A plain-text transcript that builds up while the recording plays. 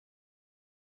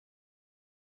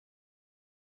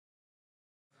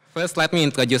First, let me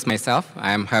introduce myself.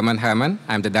 I'm Herman Herman.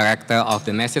 I'm the director of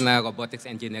the National Robotics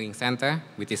Engineering Center,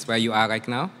 which is where you are right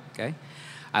now. Okay.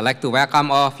 I'd like to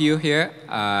welcome all of you here.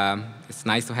 It's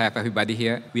nice to have everybody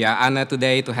here. We are honored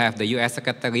today to have the U.S.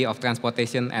 Secretary of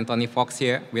Transportation Anthony Foxx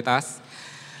here with us.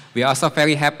 We are also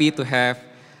very happy to have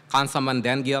Councilman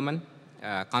Dan Gilman,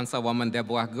 Councilwoman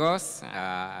Deborah Gross,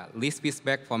 Liz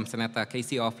Wiesbeck from Senator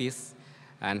Casey office,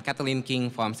 and Kathleen King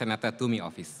from Senator Toomey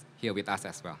office here with us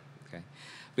as well. Okay.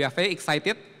 We are very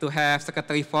excited to have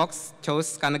Secretary Foxx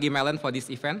choose Carnegie Mellon for this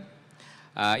event.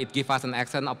 It gives us an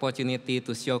excellent opportunity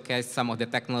to showcase some of the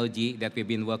technology that we've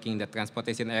been working in the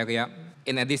transportation area.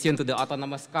 In addition to the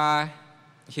autonomous car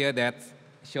here that's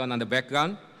shown on the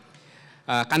background,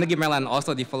 Carnegie Mellon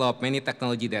also developed many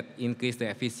technology that increase the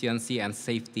efficiency and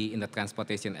safety in the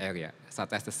transportation area,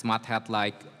 such as the smart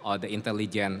headlight or the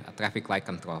intelligent traffic light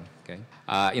control. Okay?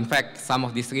 In fact, some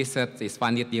of this research is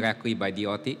funded directly by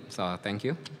DOT, so thank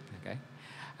you. Okay?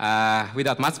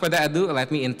 Without much further ado, let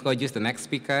me introduce the next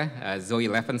speaker, Zoe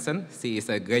Levinson. She is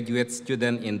a graduate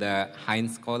student in the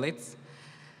Heinz College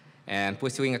and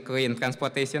pursuing a career in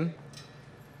transportation.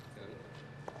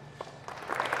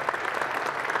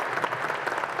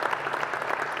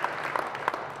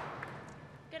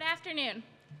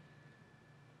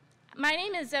 My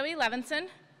name is Zoe Levinson,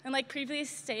 and like previously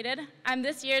stated, I'm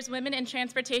this year's Women in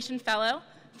Transportation Fellow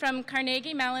from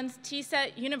Carnegie Mellon's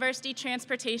TSET University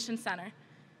Transportation Center.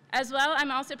 As well,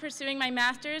 I'm also pursuing my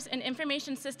master's in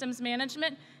Information Systems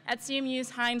Management at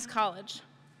CMU's Heinz College.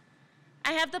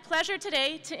 I have the pleasure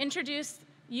today to introduce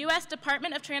U.S.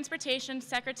 Department of Transportation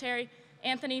Secretary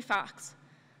Anthony Foxx.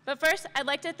 But first, I'd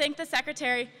like to thank the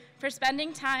Secretary for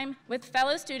spending time with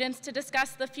fellow students to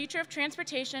discuss the future of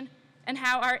transportation and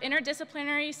how our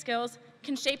interdisciplinary skills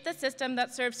can shape the system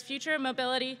that serves future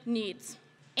mobility needs.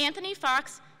 Anthony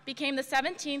Foxx became the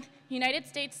 17th United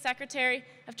States Secretary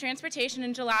of Transportation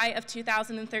in July of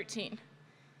 2013.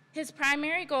 His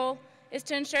primary goal is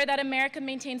to ensure that America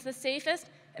maintains the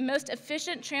safest and most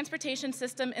efficient transportation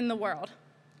system in the world.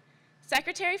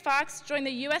 Secretary Foxx joined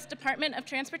the U.S. Department of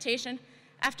Transportation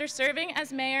after serving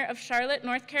as mayor of Charlotte,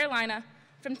 North Carolina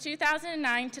from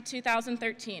 2009 to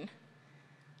 2013.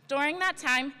 During that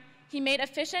time, he made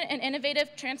efficient and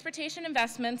innovative transportation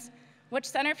investments, which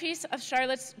centerpiece of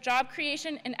Charlotte's job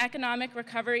creation and economic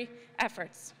recovery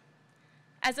efforts.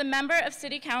 As a member of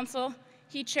City Council,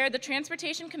 he chaired the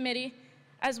Transportation Committee,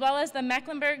 as well as the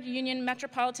Mecklenburg Union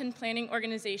Metropolitan Planning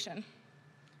Organization.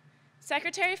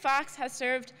 Secretary Foxx has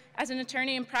served as an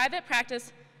attorney in private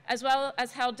practice, as well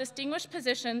as held distinguished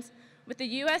positions with the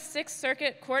U.S. Sixth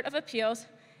Circuit Court of Appeals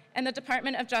and the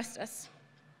Department of Justice.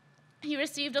 He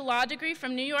received a law degree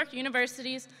from New York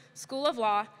University's School of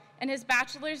Law and his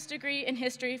bachelor's degree in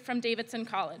history from Davidson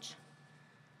College.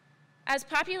 As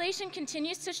population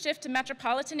continues to shift to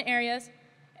metropolitan areas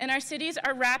and our cities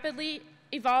are rapidly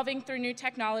evolving through new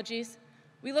technologies,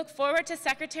 we look forward to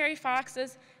Secretary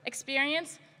Foxx's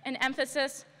experience and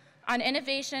emphasis on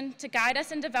innovation to guide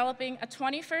us in developing a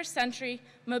 21st century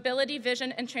mobility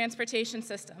vision and transportation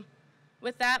system.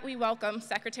 With that, we welcome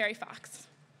Secretary Foxx.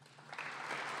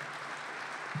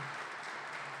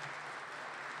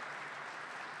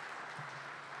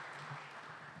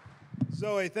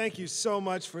 Zoe, thank you so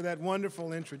much for that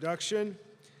wonderful introduction.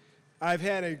 I've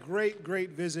had a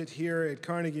great visit here at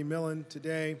Carnegie Mellon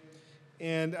today,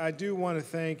 and I do want to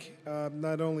thank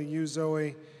not only you,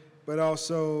 Zoe, but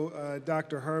also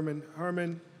Dr. Herman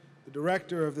Herman, the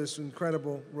director of this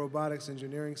incredible Robotics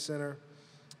Engineering Center,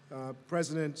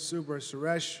 President Subra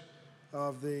Suresh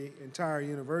of the entire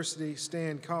university,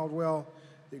 Stan Caldwell,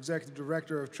 the executive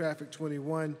director of Traffic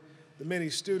 21, the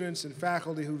many students and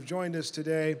faculty who've joined us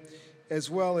today, as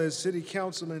well as City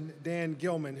Councilman Dan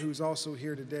Gilman, who's also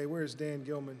here today. Where's Dan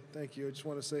Gilman? Thank you. I just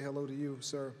want to say hello to you,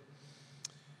 sir.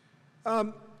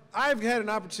 I've had an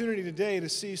opportunity today to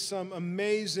see some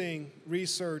amazing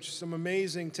research, some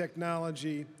amazing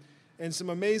technology, and some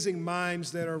amazing minds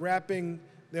that are wrapping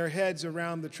their heads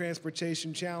around the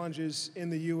transportation challenges in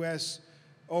the U.S.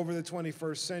 over the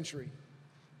 21st century.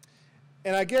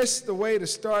 And I guess the way to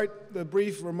start the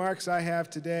brief remarks I have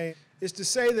today is to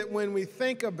say that when we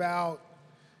think about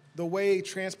the way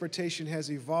transportation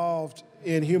has evolved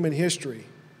in human history,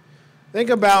 think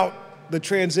about the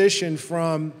transition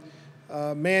from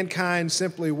mankind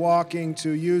simply walking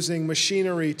to using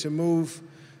machinery to move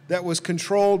that was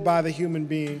controlled by the human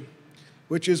being,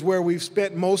 which is where we've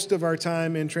spent most of our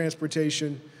time in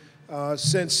transportation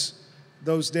since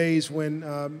those days when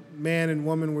man and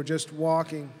woman were just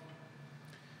walking.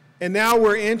 And now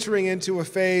we're entering into a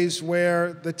phase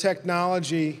where the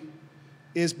technology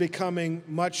is becoming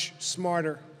much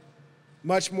smarter.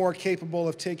 much more capable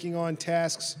of taking on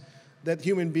tasks that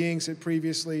human beings had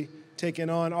previously taken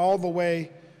on, all the way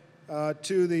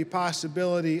to the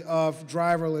possibility of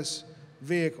driverless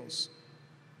vehicles.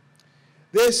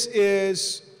 This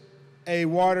is a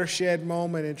watershed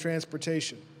moment in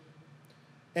transportation.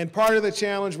 And part of the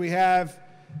challenge we have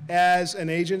as an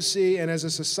agency and as a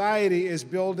society is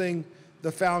building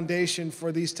the foundation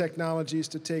for these technologies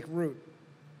to take root.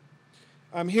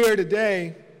 I'm here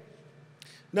today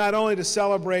not only to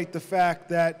celebrate the fact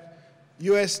that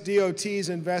US DOT's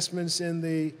investments in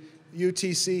the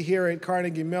UTC here at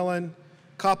Carnegie Mellon,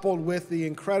 coupled with the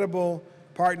incredible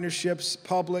partnerships,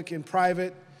 public and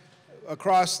private,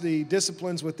 across the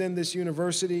disciplines within this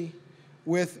university,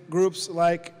 with groups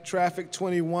like Traffic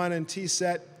 21 and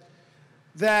TSET,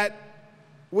 that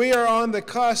we are on the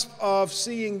cusp of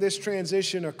seeing this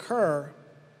transition occur,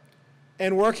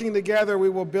 and working together we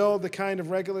will build the kind of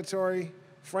regulatory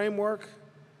framework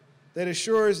that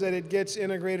assures that it gets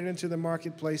integrated into the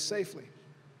marketplace safely.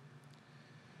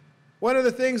 One of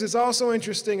the things that's also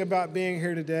interesting about being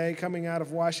here today, coming out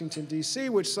of Washington, D.C.,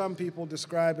 which some people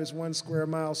describe as 1 square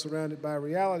mile surrounded by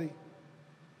reality,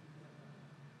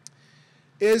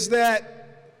 is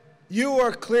that you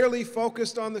are clearly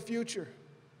focused on the future.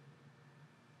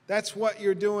 That's what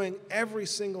you're doing every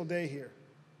single day here.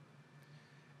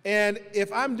 And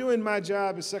if I'm doing my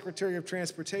job as Secretary of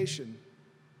Transportation,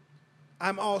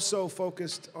 I'm also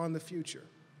focused on the future.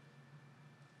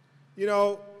 You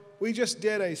know, we just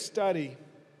did a study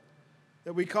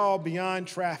that we call Beyond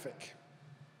Traffic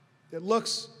that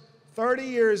looks 30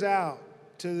 years out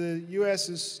to the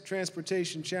U.S.'s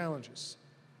transportation challenges.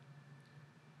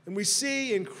 And we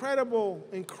see incredible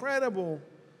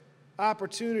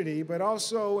opportunity, but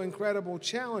also incredible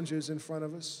challenges in front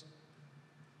of us.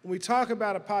 When we talk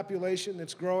about a population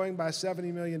that's growing by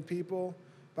 70 million people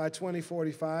by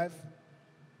 2045,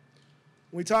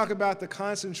 when we talk about the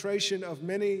concentration of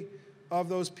many of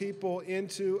those people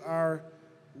into our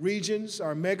regions,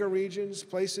 our mega regions,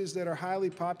 places that are highly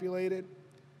populated,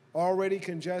 already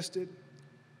congested,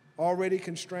 already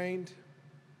constrained.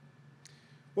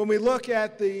 When we look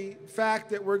at the fact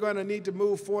that we're going to need to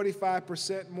move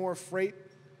 45% more freight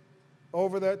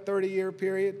over that 30-year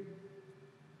period,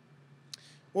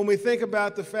 when we think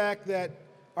about the fact that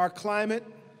our climate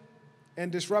and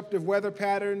disruptive weather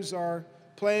patterns are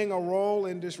playing a role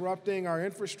in disrupting our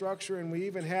infrastructure, and we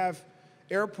even have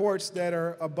airports that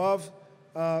are above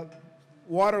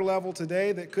water level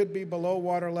today that could be below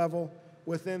water level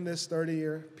within this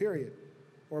 30-year period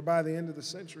or by the end of the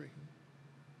century.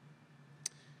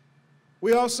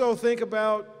 We also think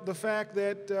about the fact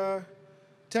that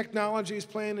technology is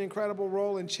playing an incredible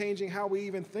role in changing how we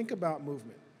even think about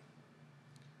movement.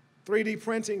 3D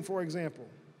printing, for example,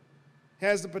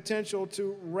 has the potential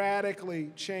to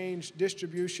radically change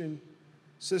distribution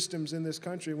systems in this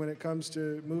country when it comes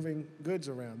to moving goods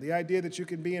around. The idea that you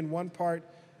can be in one part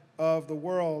of the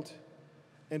world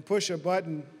and push a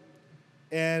button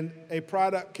and a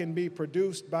product can be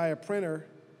produced by a printer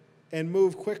and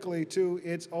move quickly to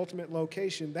its ultimate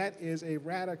location, that is a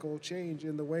radical change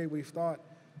in the way we've thought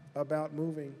about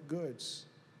moving goods.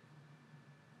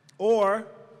 Or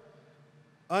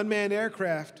unmanned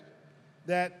aircraft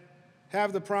that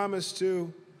have the promise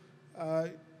to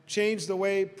change the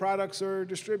way products are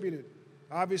distributed.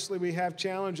 Obviously, we have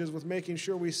challenges with making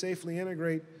sure we safely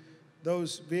integrate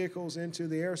those vehicles into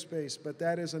the airspace, but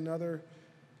that is another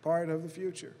part of the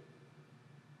future.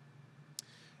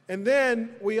 And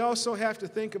then we also have to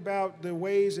think about the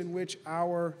ways in which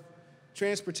our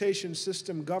transportation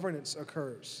system governance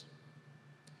occurs.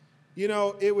 You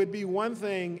know, it would be one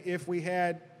thing if we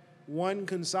had one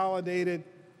consolidated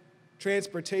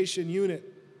transportation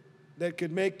unit that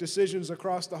could make decisions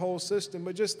across the whole system,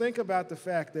 but just think about the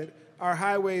fact that our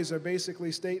highways are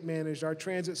basically state managed, our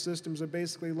transit systems are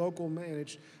basically local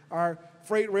managed, our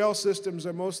freight rail systems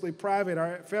are mostly private,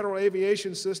 our federal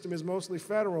aviation system is mostly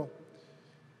federal.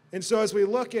 And so as we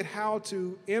look at how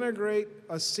to integrate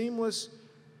a seamless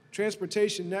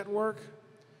transportation network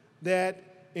that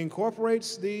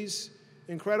incorporates these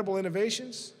incredible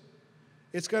innovations,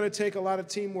 it's going to take a lot of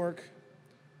teamwork,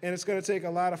 and it's going to take a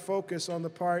lot of focus on the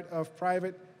part of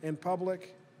private and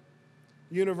public,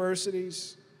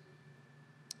 universities,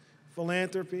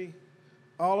 philanthropy,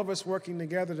 all of us working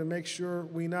together to make sure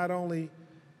we not only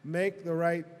make the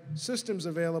right systems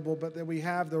available, but that we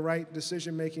have the right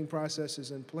decision-making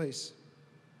processes in place.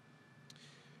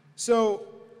 So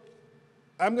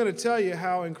I'm going to tell you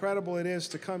how incredible it is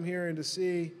to come here and to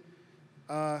see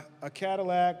a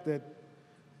Cadillac that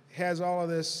has all of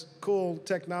this cool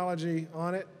technology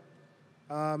on it.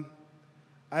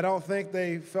 I don't think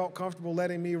they felt comfortable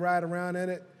letting me ride around in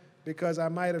it, because I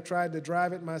might have tried to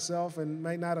drive it myself and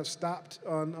might not have stopped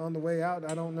on the way out.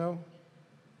 I don't know.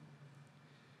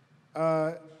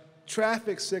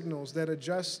 Traffic signals that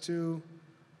adjust to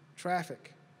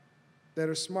traffic, that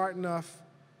are smart enough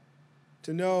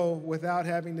to know without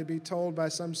having to be told by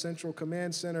some central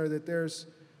command center that there's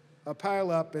a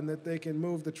pileup and that they can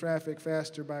move the traffic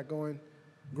faster by going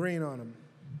green on them.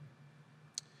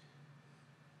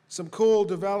 Some cool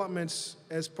developments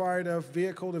as part of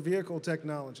vehicle-to-vehicle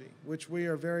technology, which we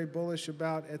are very bullish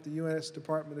about at the U.S.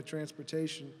 Department of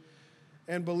Transportation,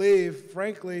 and believe,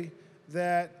 frankly,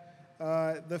 that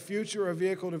the future of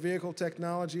vehicle-to-vehicle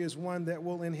technology is one that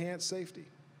will enhance safety.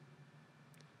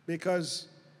 Because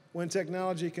when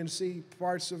technology can see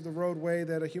parts of the roadway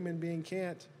that a human being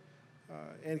can't,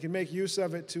 and can make use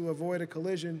of it to avoid a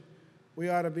collision, we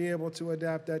ought to be able to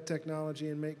adapt that technology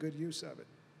and make good use of it.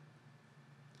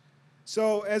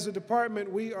 So as a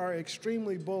department, we are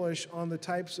extremely bullish on the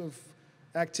types of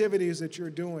activities that you're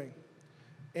doing.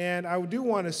 And I do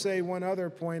want to say one other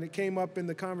point. It came up in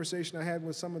the conversation I had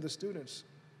with some of the students.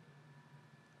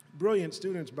 Brilliant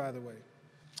students, by the way.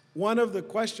 One of the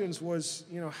questions was,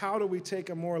 how do we take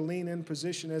a more lean-in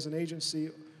position as an agency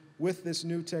with this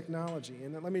new technology?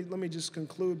 And let me just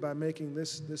conclude by making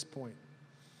this point.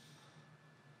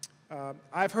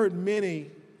 I've heard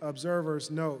many observers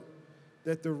note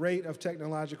that the rate of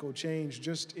technological change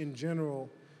just in general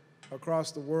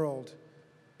across the world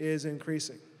is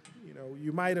increasing.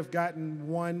 You might have gotten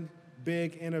one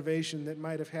big innovation that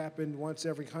might have happened once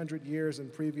every 100 years in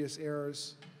previous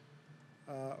eras,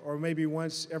 or maybe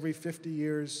once every 50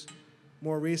 years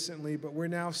more recently, but we're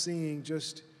now seeing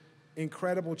just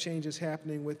incredible changes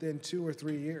happening within 2 or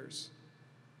 3 years.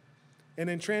 And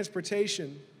in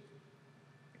transportation,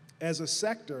 as a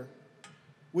sector,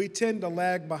 we tend to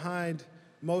lag behind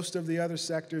most of the other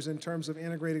sectors in terms of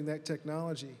integrating that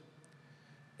technology.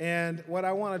 And what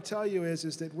I want to tell you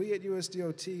is that we at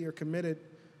USDOT are committed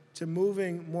to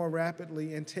moving more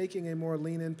rapidly and taking a more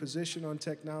lean-in position on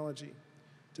technology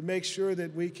to make sure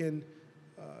that we can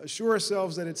assure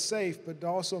ourselves that it's safe, but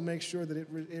also make sure that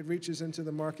it reaches into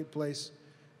the marketplace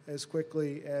as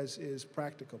quickly as is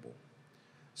practicable.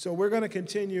 So we're going to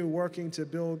continue working to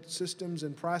build systems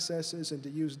and processes and to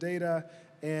use data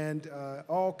and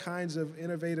all kinds of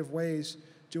innovative ways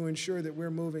to ensure that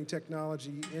we're moving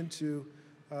technology into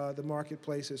the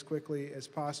marketplace as quickly as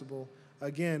possible.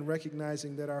 Again,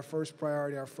 recognizing that our first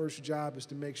priority, our first job is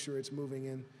to make sure it's moving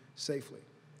in safely.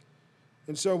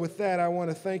 And so with that, I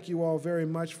want to thank you all very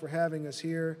much for having us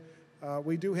here.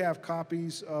 We do have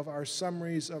copies of our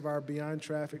summaries of our Beyond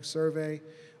Traffic survey.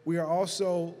 We are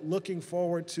also looking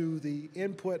forward to the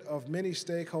input of many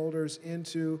stakeholders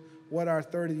into what our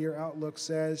 30-year outlook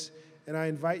says. And I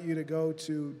invite you to go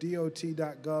to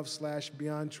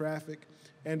dot.gov/beyondtraffic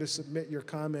and to submit your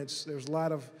comments. There's a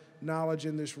lot of knowledge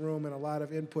in this room and a lot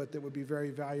of input that would be very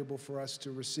valuable for us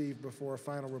to receive before a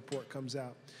final report comes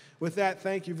out. With that,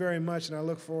 thank you very much, and I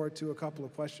look forward to a couple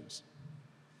of questions.